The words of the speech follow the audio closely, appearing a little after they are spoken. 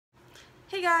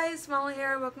Hey guys, Molly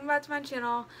here. Welcome back to my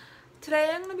channel.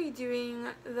 Today I'm going to be doing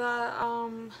the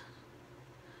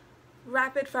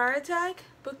rapid fire tag,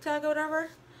 book tag or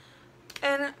whatever.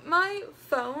 And my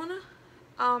phone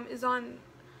is on,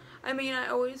 I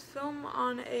always film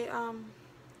on a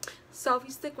selfie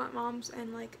stick, my mom's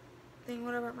and like thing,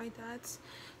 whatever, at my dad's.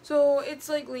 So it's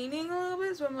like leaning a little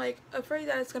bit, so I'm like afraid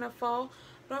that it's going to fall.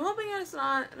 But I'm hoping that it's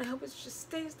not, and I hope it just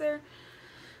stays there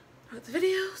throughout the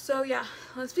video. So yeah,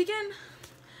 let's begin.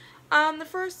 The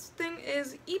first thing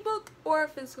is ebook or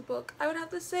physical book. I would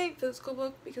have to say physical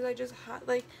book because I just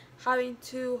like having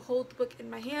to hold the book in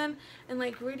my hand and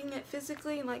like reading it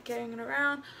physically and like carrying it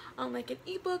around. Like an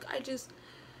ebook, I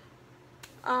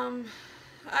don't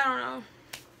know.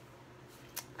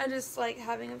 I just like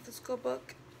having a physical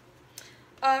book.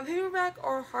 Paperback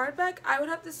or hardback? I would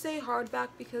have to say hardback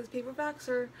because paperbacks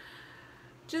are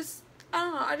just, I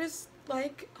don't know, I just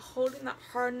like holding that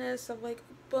hardness of like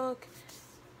a book.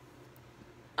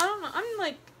 I don't know, I'm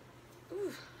like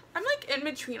in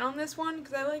between on this one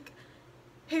because I like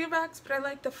paperbacks, but I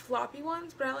like the floppy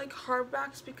ones, but I like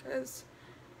hardbacks because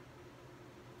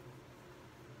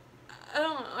I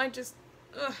don't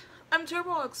know, I'm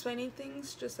terrible at explaining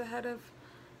things just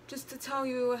to tell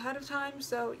you ahead of time,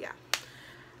 so yeah.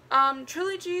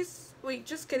 Trilogies, wait,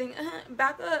 just kidding,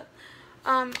 back up.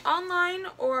 Online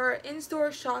or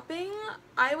in-store shopping,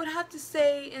 I would have to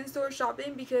say in-store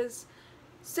shopping because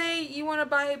say you want to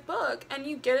buy a book and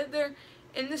you get it there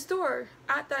in the store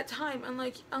at that time, and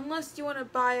like unless you want to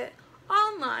buy it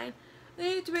online, then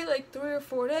you have to wait like 3 or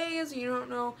 4 days. You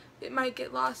don't know, it might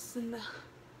get lost in the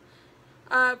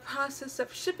process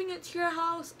of shipping it to your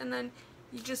house, and then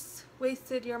you just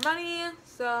wasted your money.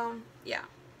 So yeah.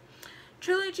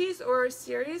 Trilogies or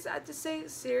series, I have to say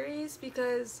series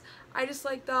because I just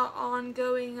like the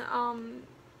ongoing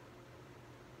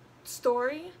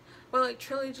story. Well, like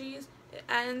trilogies, it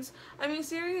ends.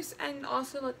 Series, and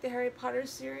also like the Harry Potter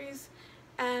series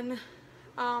and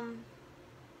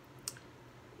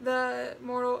the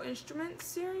Mortal Instruments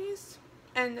series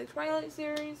and the Twilight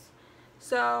series.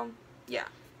 So yeah.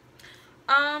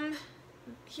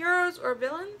 Heroes or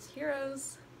villains?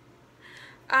 Heroes.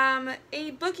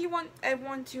 A book I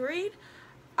want to read,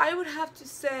 I would have to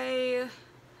say,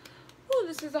 oh,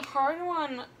 this is a hard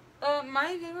one.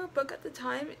 My favorite book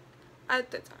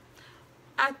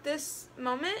at this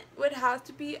moment would have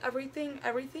to be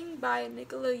Everything by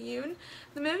Nicola Yoon.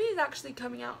 The movie is actually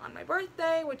coming out on my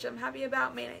birthday, which I'm happy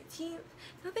about, May 19th.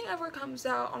 Nothing ever comes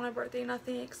out on my birthday,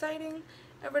 nothing exciting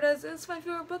ever does. It's my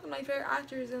favorite book and my favorite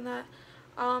actors in that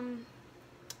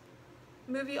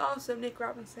movie also, Nick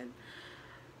Robinson.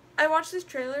 I watched this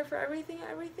trailer for Everything,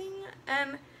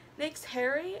 and Nick's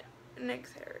hair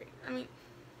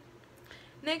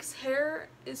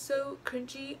is so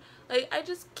cringy. Like, I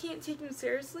just can't take him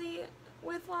seriously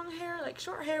with long hair. Like,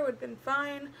 short hair would have been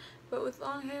fine, but with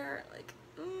long hair, like,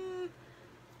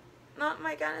 not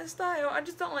my kind of style. I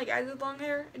just don't like guys with long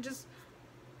hair. I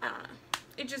don't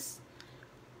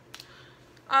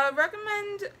know.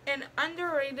 Recommend an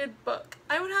underrated book.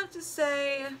 I would have to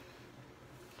say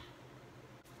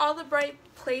All the Bright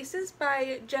Places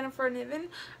by Jennifer Niven.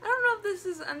 I don't know if this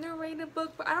is an underrated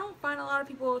book, but I don't find a lot of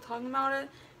people talking about it.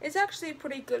 It's actually a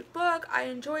pretty good book. I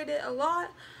enjoyed it a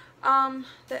lot.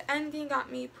 The ending got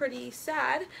me pretty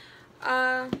sad.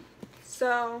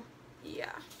 So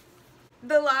yeah.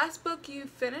 The last book you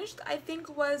finished, I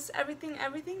think, was Everything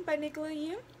by Nicola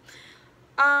Yoon.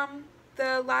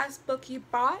 The last book you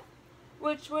bought,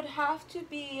 which would have to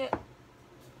be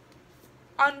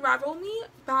Unravel Me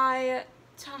by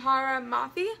Tahara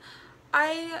Mafi.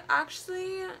 I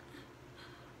actually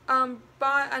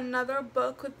bought another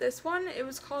book with this one. It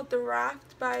was called The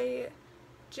Raft by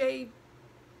J.B.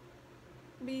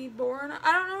 Bourne.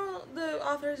 I don't know the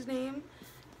author's name.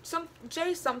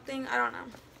 J something, I don't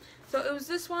know. So it was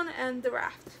this one and The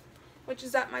Raft, which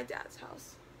is at my dad's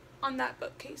house on that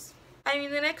bookcase.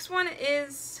 The next one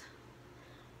is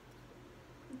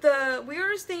the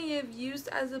weirdest thing you've used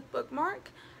as a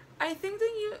bookmark. I think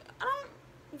that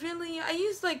I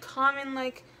use like common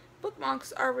like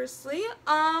bookmarks, obviously.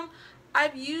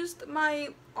 I've used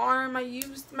my arm, I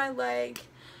used my leg,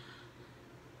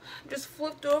 just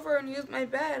flipped over and used my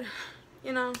bed,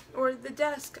 or the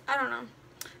desk, I don't know.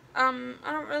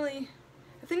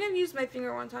 I think I've used my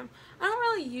finger one time. I don't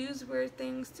really use weird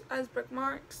things as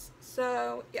bookmarks,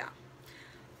 so yeah.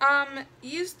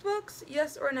 Used books,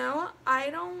 yes or no?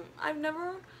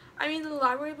 The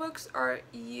library books are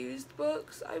used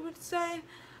books, I would say,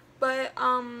 but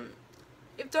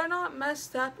if they're not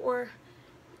messed up or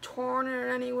torn in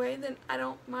any way, then I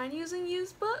don't mind using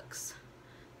used books.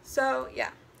 So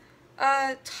yeah.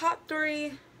 Top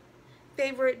 3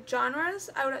 favorite genres,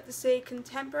 I would have to say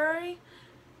contemporary,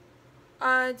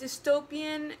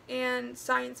 dystopian, and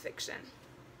science fiction.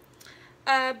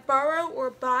 Borrow or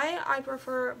buy, I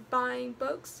prefer buying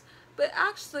books, but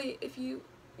actually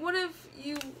what if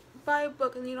you buy a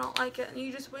book and you don't like it and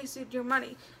you just wasted your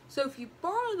money? So if you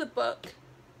borrow the book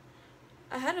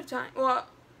ahead of time, well,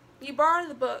 you borrow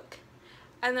the book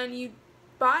and then you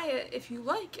buy it if you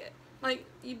like it. Like,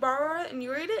 you borrow it and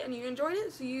you read it and you enjoyed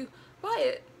it, so you buy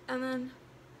it, and then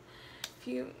if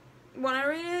you want to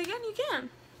read it again, you can.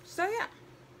 So yeah.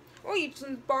 Or you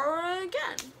can borrow it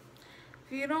again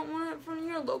if you don't want it from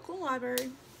your local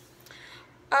library.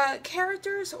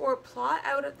 Characters or plot,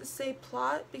 I would have to say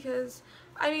plot, because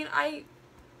I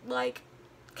like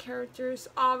characters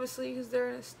obviously because they're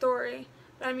in a story,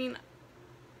 but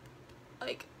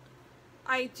like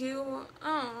I don't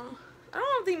know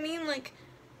if they mean like,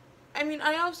 I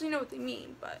obviously know what they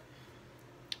mean, but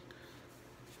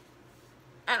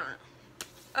I don't know.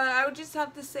 I would just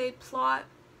have to say plot,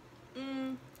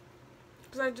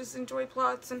 because I just enjoy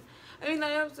plots, and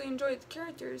I obviously enjoy the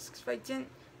characters, because if I didn't,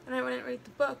 then I wouldn't read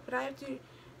the book, but I have to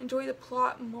enjoy the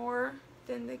plot more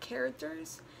than the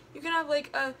characters. You can have like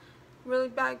a really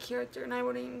bad character, and I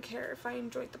wouldn't even care if I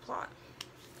enjoyed the plot.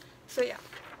 So yeah.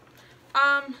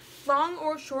 Long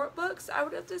or short books, I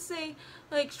would have to say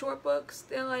like short books.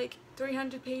 They're like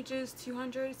 300 pages,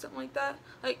 200, something like that.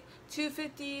 Like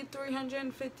 250,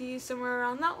 350, somewhere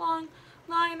around that long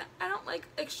line. I don't like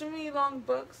extremely long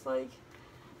books like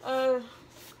Harry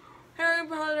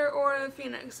Potter or the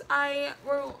Phoenix.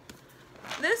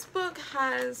 This book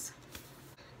has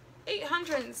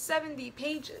 870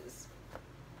 pages.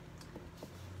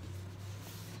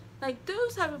 Like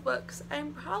those type of books,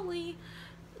 I'm probably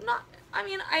not,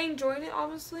 I enjoyed it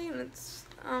obviously, and it's,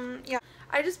 yeah.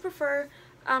 I just prefer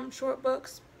short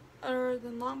books other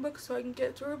than long books, so I can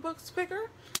get through books quicker.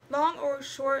 Long or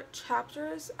short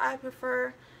chapters, I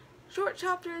prefer short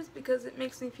chapters because it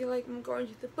makes me feel like I'm going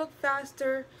through the book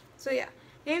faster. So yeah,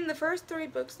 name the first 3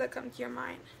 books that come to your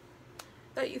mind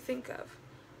that you think of.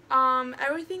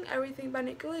 Everything by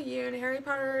Nicola Yoon, Harry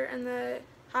Potter and the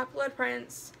Half-Blood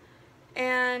Prince,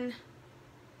 and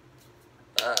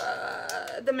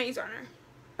The Maze Runner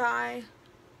by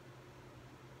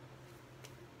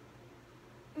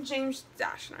James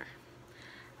Dashner.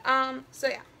 So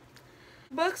yeah.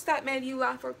 Books that made you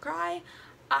laugh or cry.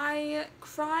 I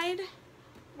cried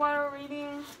while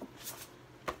reading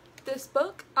this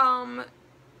book.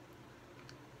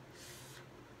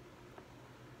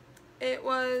 It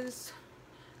was,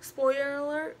 spoiler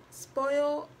alert,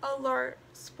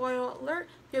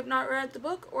 if you have not read the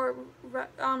book or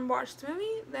watched the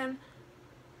movie, then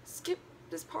skip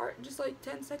this part, just like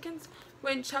 10 seconds.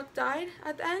 When Chuck died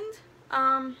at the end,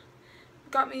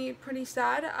 got me pretty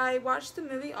sad. I watched the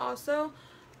movie also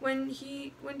when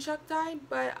Chuck died,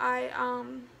 but I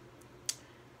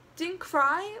didn't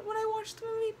cry when I watched the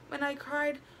movie. When I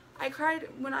cried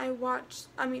when I watched,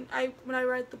 when I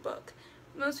read the book.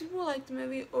 Most people like the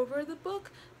movie over the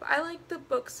book, but I like the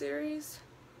book series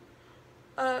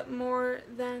more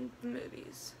than the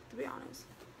movies, to be honest.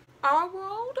 Our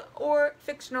world or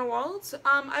fictional worlds?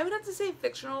 I would have to say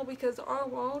fictional, because our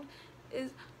world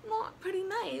is not pretty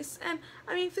nice, and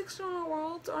fictional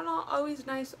worlds are not always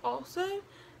nice also,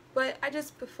 but I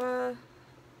just prefer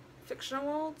fictional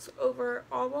worlds over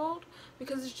our world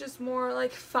because it's just more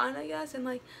like fun, I guess, and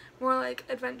like more like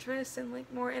adventurous and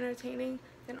like more entertaining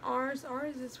than ours.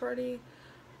 Ours is pretty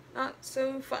not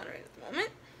so fun right at the moment.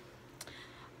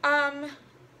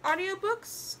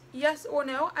 Audiobooks, yes or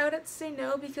no? I would have to say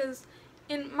no, because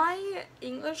in my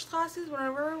English classes,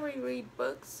 whenever we read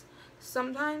books,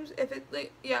 sometimes if it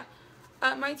like, yeah,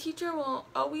 my teacher will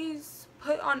always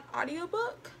put on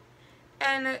audiobook,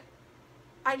 and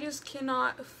I just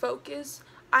cannot focus.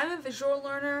 I'm a visual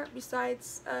learner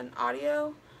besides an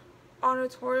auditorial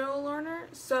learner,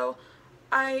 so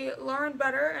I learn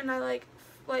better and I like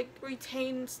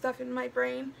retain stuff in my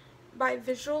brain by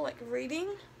visual, like reading,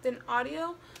 than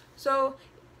audio. So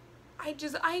I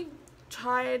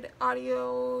tried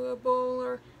Audible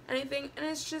or anything, and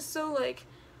it's just so like,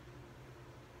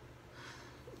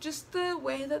 just the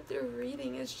way that they're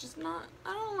reading is just not,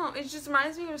 I don't know, it just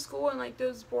reminds me of school and like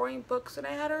those boring books that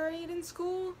I had to read in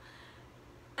school,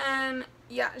 and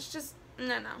yeah, it's just,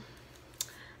 no.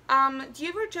 Do you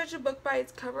ever judge a book by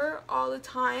its cover? All the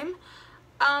time.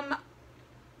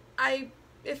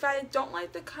 If I don't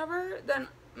like the cover, then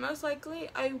most likely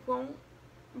I won't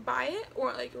buy it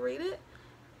or like read it.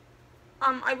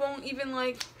 I won't even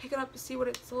like pick it up to see what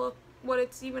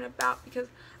it's even about, because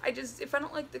if I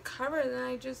don't like the cover,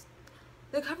 then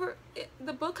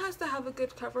the book has to have a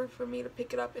good cover for me to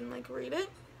pick it up and like read it.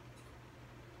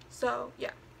 So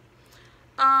yeah.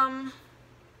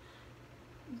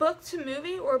 Book to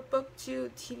movie or book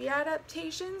to TV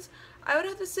adaptations, I would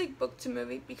have to say book to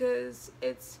movie because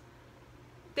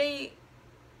they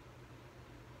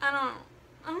I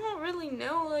don't really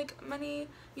know like many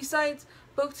besides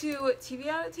book to TV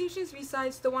adaptations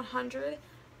besides the 100.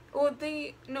 Well,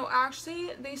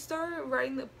 actually they started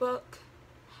writing the book.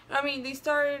 I mean, they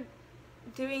started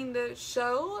doing the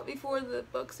show before the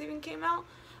books even came out.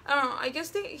 I don't know. I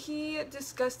guess he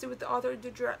discussed it with the author,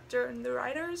 the director, and the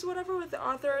writers, whatever, with the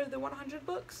author of the 100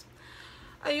 books.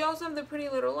 You also have the Pretty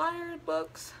Little Liars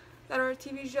books that are a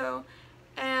TV show,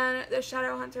 and the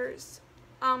Shadowhunters.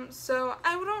 So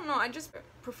I don't know. I just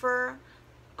prefer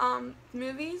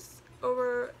movies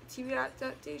over TV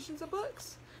adaptations of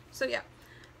books. So yeah.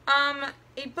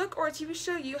 A book or a TV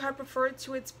show you have preferred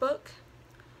to its book.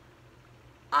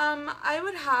 I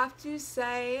would have to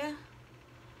say,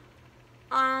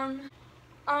 I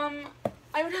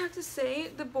would have to say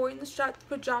The Boy in the Striped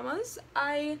Pajamas.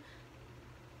 I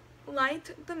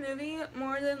liked the movie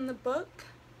more than the book.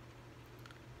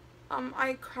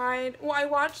 I cried. Well, I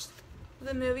watched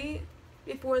the movie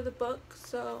before the book,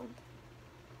 so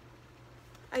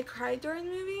I cried during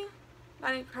the movie.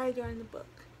 I didn't cry during the book.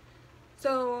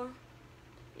 So,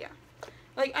 yeah.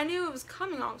 Like, I knew it was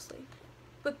coming, obviously,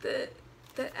 but the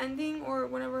ending or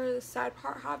whenever the sad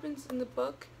part happens in the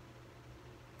book,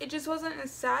 it just wasn't as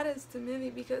sad as the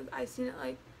movie because I seen it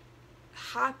like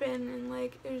happen and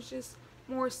like it was just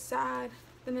more sad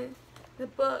than the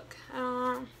book. I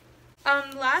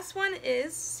don't know. Last one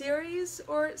is series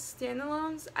or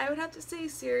standalones. I would have to say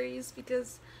series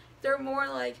because they're more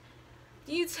like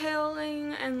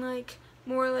detailing and like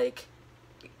more like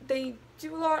they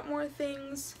do a lot more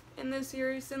things in the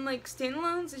series than like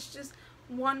standalones. It's just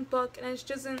one book and it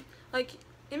doesn't like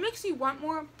it makes you want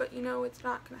more, but you know it's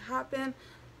not gonna happen.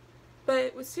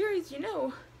 But with series, you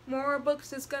know more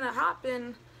books is gonna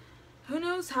happen. Who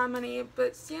knows how many,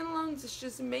 but standalones it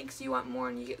just makes you want more,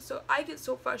 and I get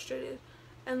so frustrated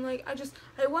and like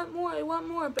I want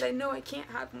more, but I know I can't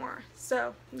have more.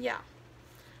 So yeah.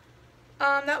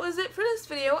 That was it for this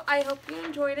video. I hope you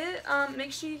enjoyed it.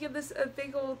 Make sure you give this a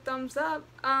big old thumbs up.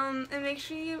 And make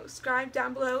sure you subscribe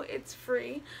down below. It's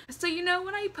free. So you know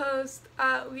when I post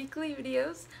weekly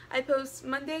videos, I post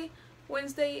Monday,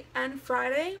 Wednesday, and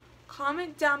Friday.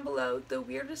 Comment down below the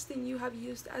weirdest thing you have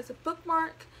used as a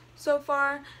bookmark so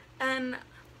far. And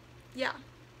yeah.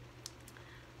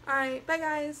 Alright, bye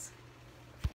guys.